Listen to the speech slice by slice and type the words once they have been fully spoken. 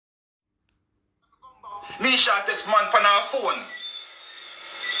Nisha text man on her phone.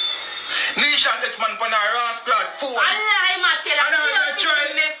 Nisha text man on her rascal phone. Allah, I tell her.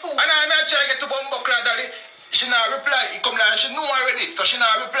 And I try to get to Bumbuckler daddy. She not reply. He come like she know already, so she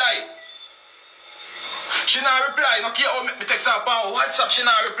not reply. She not reply. No care how me text her on WhatsApp, she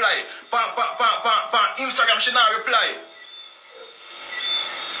not reply. Instagram, she not reply.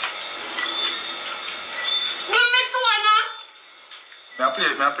 Give me phone now. Me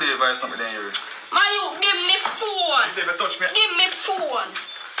I play voice note then you. Ma, you give me phone. You never touch me. Give me phone.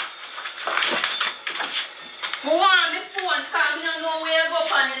 I want me phone because I don't know where you go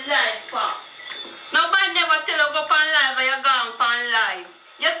on the live for. Nobody never tell you go on live or you go on live.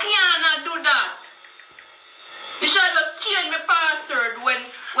 You cannot do that. You should just change my password when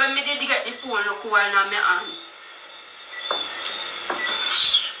me did get the phone look while on my hand.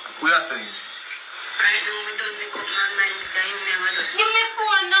 We are saying this. Right now, we don't make up my mind, so you never just... Give me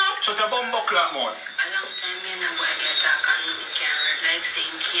phone now. Shut your Bumbuckler mouth. A long time, me and a boy get talk and nothing can read, like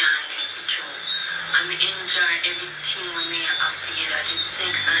saying can't do it true. And me enjoy everything when me have together, the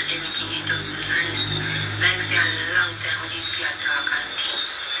sex and everything, it just nice. Like say a long time we did fear talk and thing.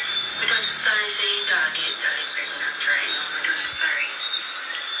 Me just sorry say you don't get that pregnant right now, me just sorry.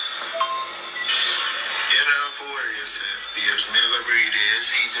 You don't have to worry yourself, babes. Never breathe it. You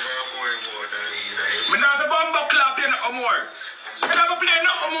see, you don't have to worry more than either. Me not have a Bumbuckler play no more. Me not have to play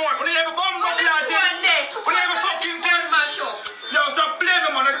no more. We have a Bumbuckler thing. We have a fucking thing. Yo, stop playing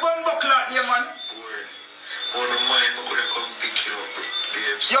me, man. The Bumbuckler here, man. One of mine, I could have come pick you up,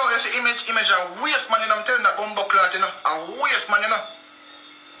 babes. Yo, you see image a waste man, you know. I'm telling that Bumbuckler, you know. A waste man, you know.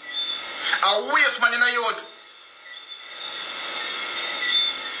 A waste man, you know, youth.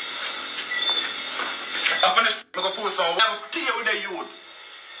 After this, I go full sound. I go stay with the youth.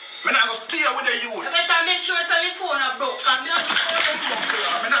 I go stay with the youth. You better make sure so my phone is broke. I'm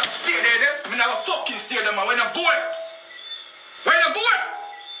not stay there. I go fucking stay there, man. When I go it. When I go it.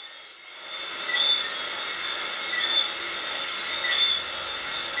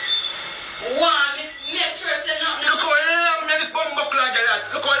 One, make sure it's not. Look how long me this Bumbuckler get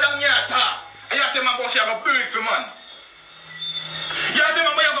that. Look how long you talk. And you tell me about you have a bird for man. You tell me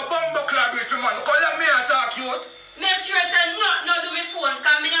about you have a Bumbuckler bird for man. Look how long me talk, youth. Make sure it's not do me phone,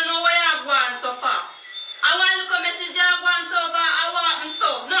 because I don't know where I've gone so far. I want to look at message I've gone so far, I want them so.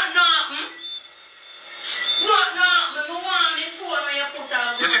 Not happen. Not happen. I want me phone when you put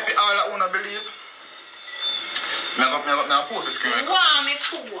on. You see if all that wanna believe? Me go post the screen record. I want me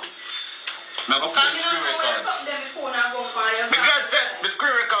phone. Me go post the screen record. Me glad said me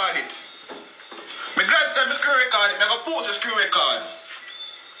screen record it. Me glad said me screen record it. Me go post the screen record.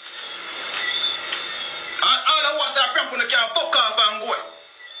 And all I want is that people can fuck off and go.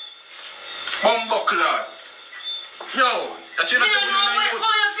 Bumbuckler. Yo, that's not the you know how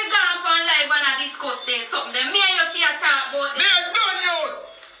you figure up on live and I discuss this something. Me and you can't talk about this. They are done, yo.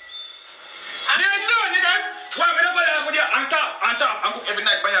 They are done, you know. Why me not go live with you and talk and cook every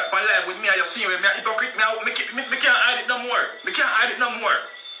night on live with me and you see me a hypocrite. Me can't hide it no more. Me can't hide it no more.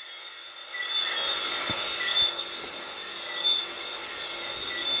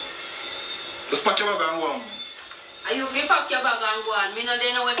 Just pack your bag and go on. Are you going to pack your bag and go on? Me no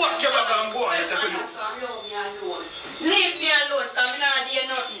dey know where. Pack your bag and go on. Leave me alone, because I don't do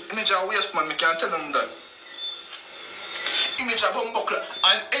nothing. Image a waste man, me can't tell them that. Image a Bumbuckler.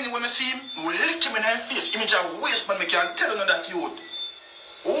 And anyway I see him, I will lick him in his face. Image a waste man, me can't tell them that youth.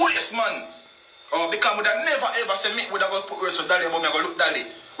 Waste man. Oh, because I would have never ever say me would have put words on Dali, but me go look Dali.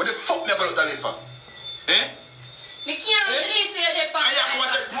 What the fuck me go look Dali for? Eh? Me can't release you the back. I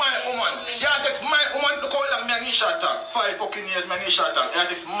want to text my woman. You text my woman. Look how long me a Nisha talk. 5 fucking years me a Nisha talk. You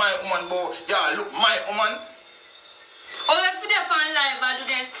text my woman, boy. Yeah, look my woman. Oh, if you're on live, I do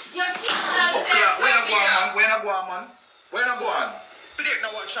this. You're Where I go on, man? Where I go on, man? Where I go on? Play now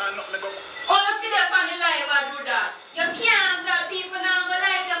watch and nothing go. Oh, if you're on the live, I do that. You can't that people now go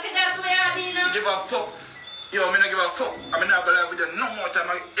like you for that way I do. Give a fuck. Yo, me not give a fuck. I'm not going to live with you no more time.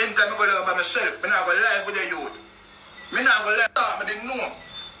 Anytime I go live by myself, I'm not going to live with you, youth. I'm not going to let talk, I didn't know.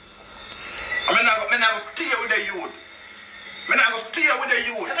 I'm not going to stay with the youth. I'm not going to stay with the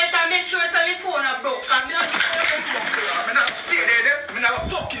youth. You better make sure so my phone is broke. I'm not I'm not stay there. I'm not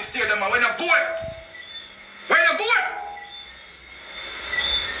fucking stay there, man. When I go it. When I go it.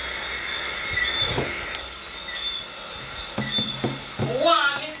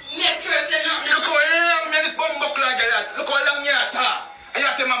 One, make sure you're not. Look how long me this Bumbuckler get that. Look how long you talk. And you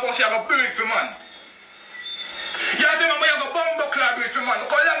tell me about you have a bird for man. You tell me about you have a Bumbuckler bird for man.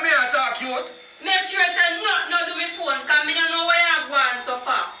 Look how long me talk, youth. Make sure you're not do my phone, because I don't know where I've gone so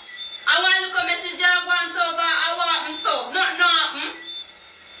far. I want to look at message I've gone so far, I want them so. Not happen.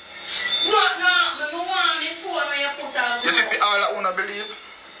 Not happen. I want believe?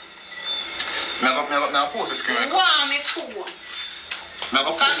 Me go post the screen record. Go on my phone. Me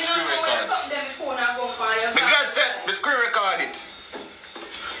go post the screen record. Me glad say me screen record it.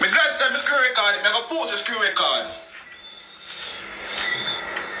 Me glad say me screen record it. Me go post the screen record.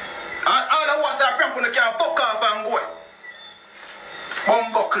 And all the ones that prank on the can fuck off and go.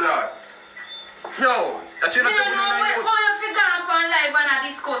 Bumbuckler. Yo, that's enough to know that you. How you figure up on live and I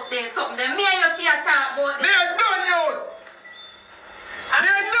discuss there something? Then me and you can't talk about They are done, yo. They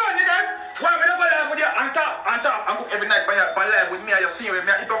are done, you guys. Why me not go live with you and talk? I'm cook every night by live with me and you see me. Me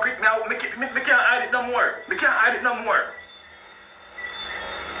a hypocrite now. Me can't hide it no more. Me can't hide it no more.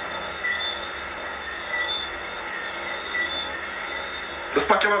 Just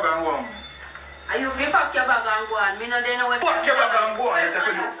pack your bag and go on. Are you fi pack your bag and go on? Me no dey know what. Pack your bag and go on. You take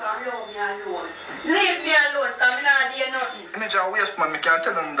a look. Leave me alone, cause me not dey nothing. Image a waste man, me can't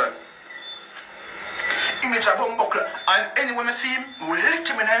tell them that. Image a bumbuckler. And anyone me see him, will lick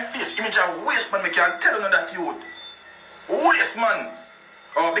him in the face. Image a waste man, me can't tell them that youth. Waste man.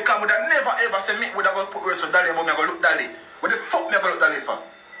 Oh, because I would have never ever say me would have put words with Dolly, but me go look Dolly. What the fuck me go look Dolly for?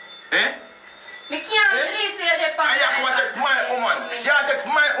 Eh? Me can't believe say they pack. And you come and text my woman. You text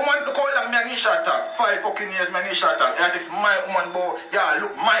my woman, look how long me a Nisha talk. 5 fucking years me a Nisha talk. You text my woman, boy. Yeah,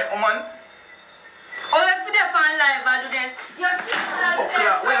 look my woman. Oh, you see them on live, I do this. You can't.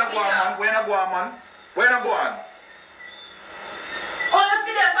 Where you go on, man? Where you go on, man? Where you go on? Oh, you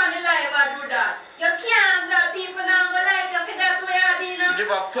see them on the live, I do that. You can't that people now go like you see that way I do now. Give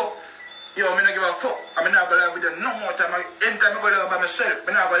a fuck. Yo, me not give a fuck. I not go live with you no more time. Anytime I go live by myself,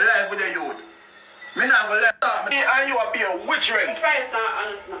 me not go live with you, youth. Me not go live. Me and you are pay which rent? Try to sound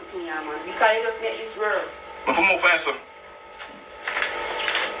honest not to me, man. Because you just make this worse. I'm for more fancy.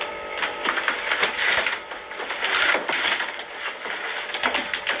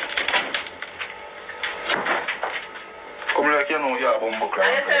 Come like you know, yeah, bumbo cry.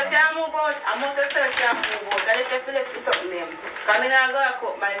 And you say if you move out, I must say if you move out. And you say if you left me something them. Because I not going to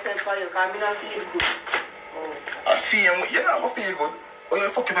cook myself for you. Because I not feel good. Oh. I see you, you're not going to feel good. Or you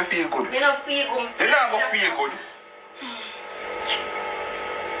fucking feel good. Me not feel good. You're not going to feel good.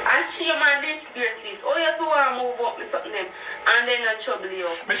 And shame and disgrace this. Oh, you have to want to move up with something them. And then not trouble you.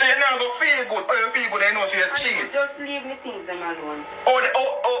 Me say you're not going to feel good. Or you feel good, I know so you're cheating. Just leave me things them alone.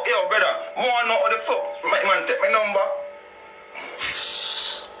 Yo, brother. More know how the fuck. Man, take my number.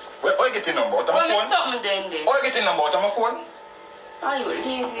 Where you get your number? Out of my phone? Something then. Where you get your number? Out of my phone? Oh, you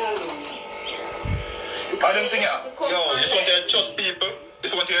leave me alone. I don't think yo, you just want to trust people. You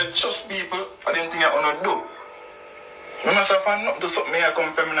just want to trust people. I don't think I want to do. Me myself, I'm not do something I come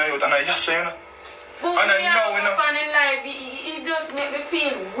from my youth and I just say, you know. But and when I know, you know. up in life, it just make me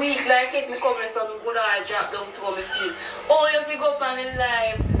feel weak. Like it me come with some good or drop down to me feel. Oh, you feel go up in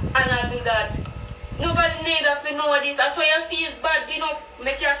life and I do that. Nobody need to know this. That's why you feel bad enough.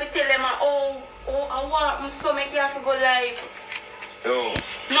 Make you have to tell them, oh, I want so make you have to go live. Yo.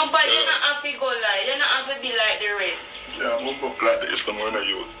 Nobody, you not have to go live. You not have to be like the rest. Yeah, I'm going to like the Islam when I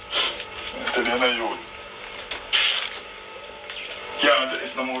youth. Tell you in a youth. Yeah, the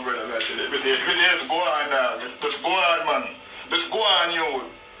Islam over there, like every day, just go on now. Just go on, man. Just go on, youth.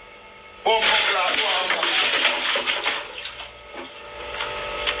 Go on, man.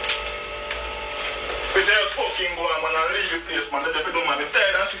 But just fucking go on, man, and leave the place, man. Let them do, man. I'm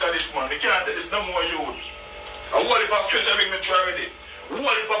tired and sick of this, man. They can't take this no more, youth. And what if I stress everything me try already?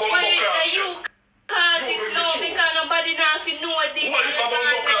 What if I bump up class? You can't this now because nobody now if you know this. What if I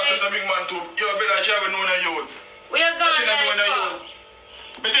bump up class as a big man too? You're better than you know the youth. We are going to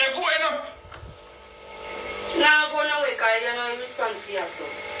but they're going up. Now go away because you know you respond for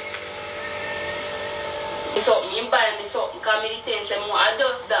yourself. Something, you buy me something because me the things more. I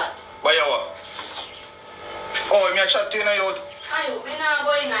does that. Buy you what? Oh, me a chat to you now, youth. Ayo, me not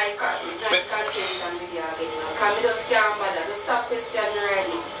go in my content and video again now. Because me just can't bother. Just stop questioning right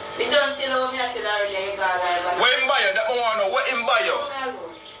now. Me don't tell how me I tell already you got live. Where him buy you? That one want to know. Where him buy you?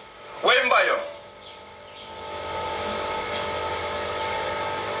 Where him buy you?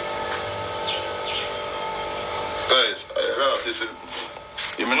 Guys, listen.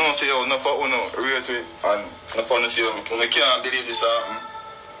 You may not say how enough for uno rate with and enough for see how I can't believe this happen.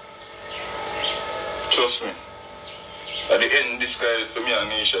 Trust me. At the end, this guy is for me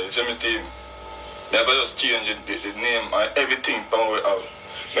and Nisha, it's my team. They have just change the name and everything from where out.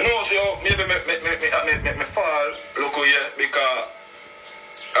 I know say how maybe me fall look here because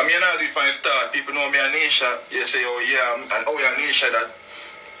I mean not do it from the start. People know me and Nisha, you say oh yeah and oh yeah Nisha that.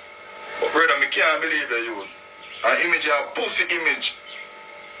 But brother, me can't believe you. An image a pussy image.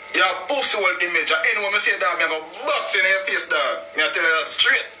 You a pussy old image and anyone me say that me go box in your face dog. Me I tell you that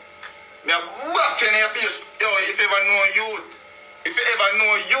straight. Me a box in your face. Yo, if you ever know you, If you ever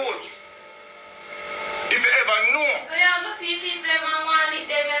know youth. If you ever know. So you have to see people ever want it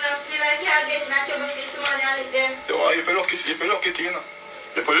them and feel like you're getting a trouble for somebody and it them. Yo, if you lucky, you know.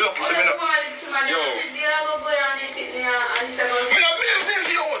 If you lucky, you know. Yo. Me no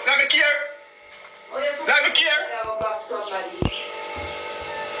business, youth. Let me care. Let me care.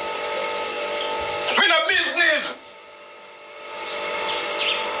 Me no business.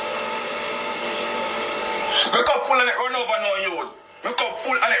 My cup full and it run over now, youth. My cup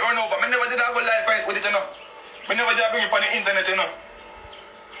full and it run over. I never did have a life fight with it, you know. I never did bring it on the internet, you know.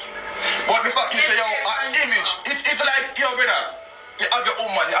 But the fact is, yo, an image. It's like, yo, brother, you have your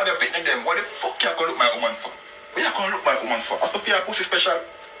woman, you have your picnic them. What the fuck you gonna look my woman for? What you gonna look my woman for? As to feel pussy special,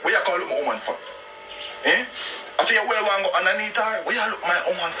 what you gonna look my woman for? Eh? I say, where you want to go underneath her? What you look my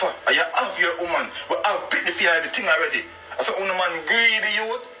woman for? And you have your woman. We have picnic for everything already. I say, man greedy,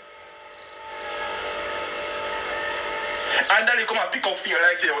 youth. And then you come and pick up fear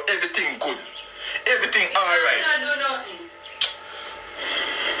like say, oh, everything good. Everything alright. I don't do nothing.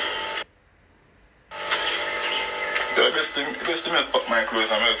 The best thing is pop my clothes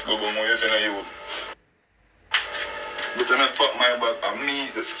and let's go about my waist and you. But I must pop my bag and me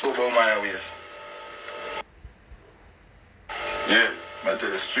just go about my waist. Yeah, I tell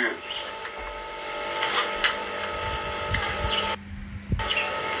you straight.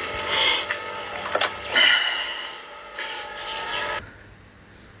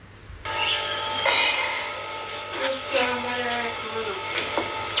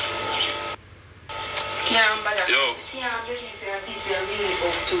 Yo. Can't believe this is really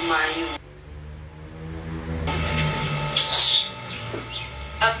up to my youth.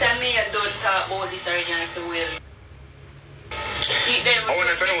 After me, I don't talk about this already so well. I want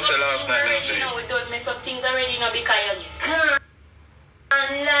to know last night when I see we don't mess up things already now because you're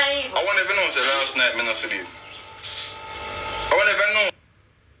gone live. I want to know last night when I sleep. I want to know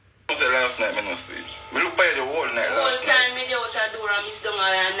last night when I sleep. I look by the whole night last night. Whole time I out the door and miss down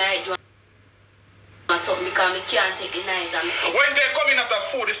all night. Something because I can't take the night. When they come in after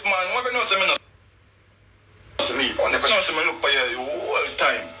 4 this man, I never know some sleep. I never know some look by you the whole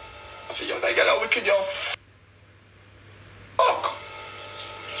time. I say, yo, that girl are wicked, yo. Fuck.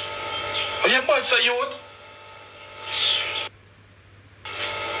 Are you bad, sir, youth?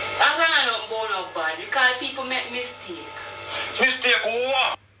 I'm gonna not go no bad because people make mistake. Mistake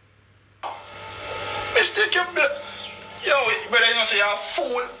what? Mistake your blood. Yo, brother, you know say you're a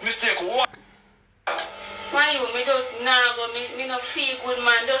fool. Mistake what? Man, you, me just nah go, me no feel good,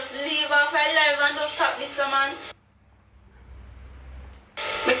 man. Just leave off my life and just stop this, man.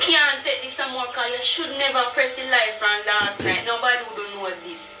 Me can't take this no more because you should never press the life from last night. Nobody would know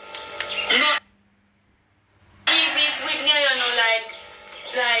this. No, even if with me, you know, like,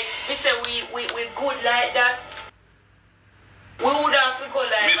 we say we good like that. We would have to go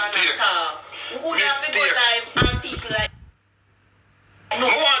live and talk. We would have to go live and people like. No. I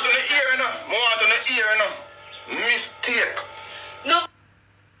want to hear, you know. I want to hear, you know. Mistake.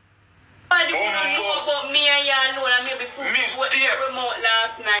 Nobody would know about me and you alone and maybe food what the remote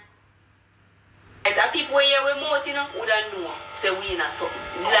last night. That people where you remote, you know, would know. Say we in a something.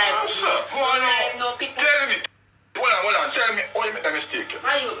 Like, no people. Tell me. Hold on. Tell me how you make that mistake.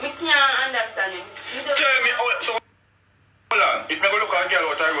 Me can't understand him. Tell me how. So, hold on. If I go look at a girl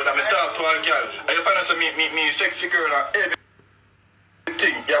out the road and I talk to a girl, and you find out me sexy girl and everything.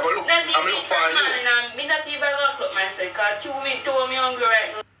 You have a look, I'm looking for you. I'm not even going to look myself because 2 weeks told me hungry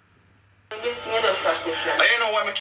right now. This thing just got this. And you know what